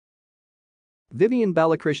Vivian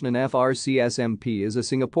Balakrishnan FRCS MP is a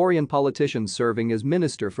Singaporean politician serving as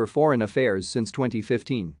Minister for Foreign Affairs since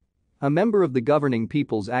 2015. A member of the governing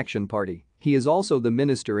People's Action Party, he is also the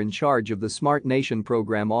minister in charge of the Smart Nation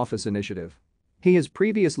Programme Office Initiative. He has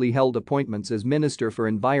previously held appointments as Minister for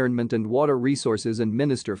Environment and Water Resources and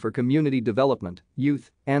Minister for Community Development,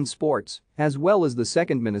 Youth and Sports, as well as the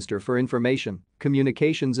Second Minister for Information,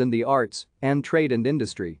 Communications and the Arts, and Trade and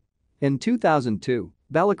Industry. In 2002,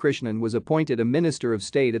 Balakrishnan was appointed a Minister of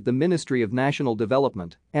State at the Ministry of National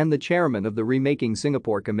Development and the chairman of the Remaking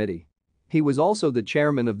Singapore Committee. He was also the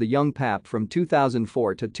chairman of the Young PAP from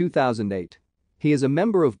 2004 to 2008. He is a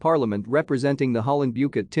member of parliament representing the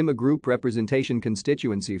Holland-Bukit Timah Group Representation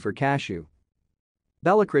Constituency for Cashew.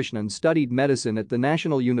 Balakrishnan studied medicine at the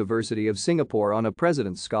National University of Singapore on a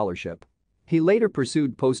President's Scholarship. He later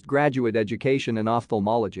pursued postgraduate education in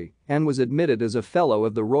ophthalmology and was admitted as a Fellow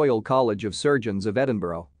of the Royal College of Surgeons of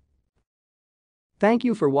Edinburgh. Thank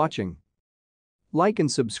you for watching. Like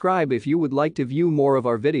and subscribe if you would like to view more of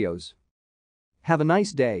our videos. Have a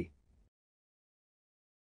nice day.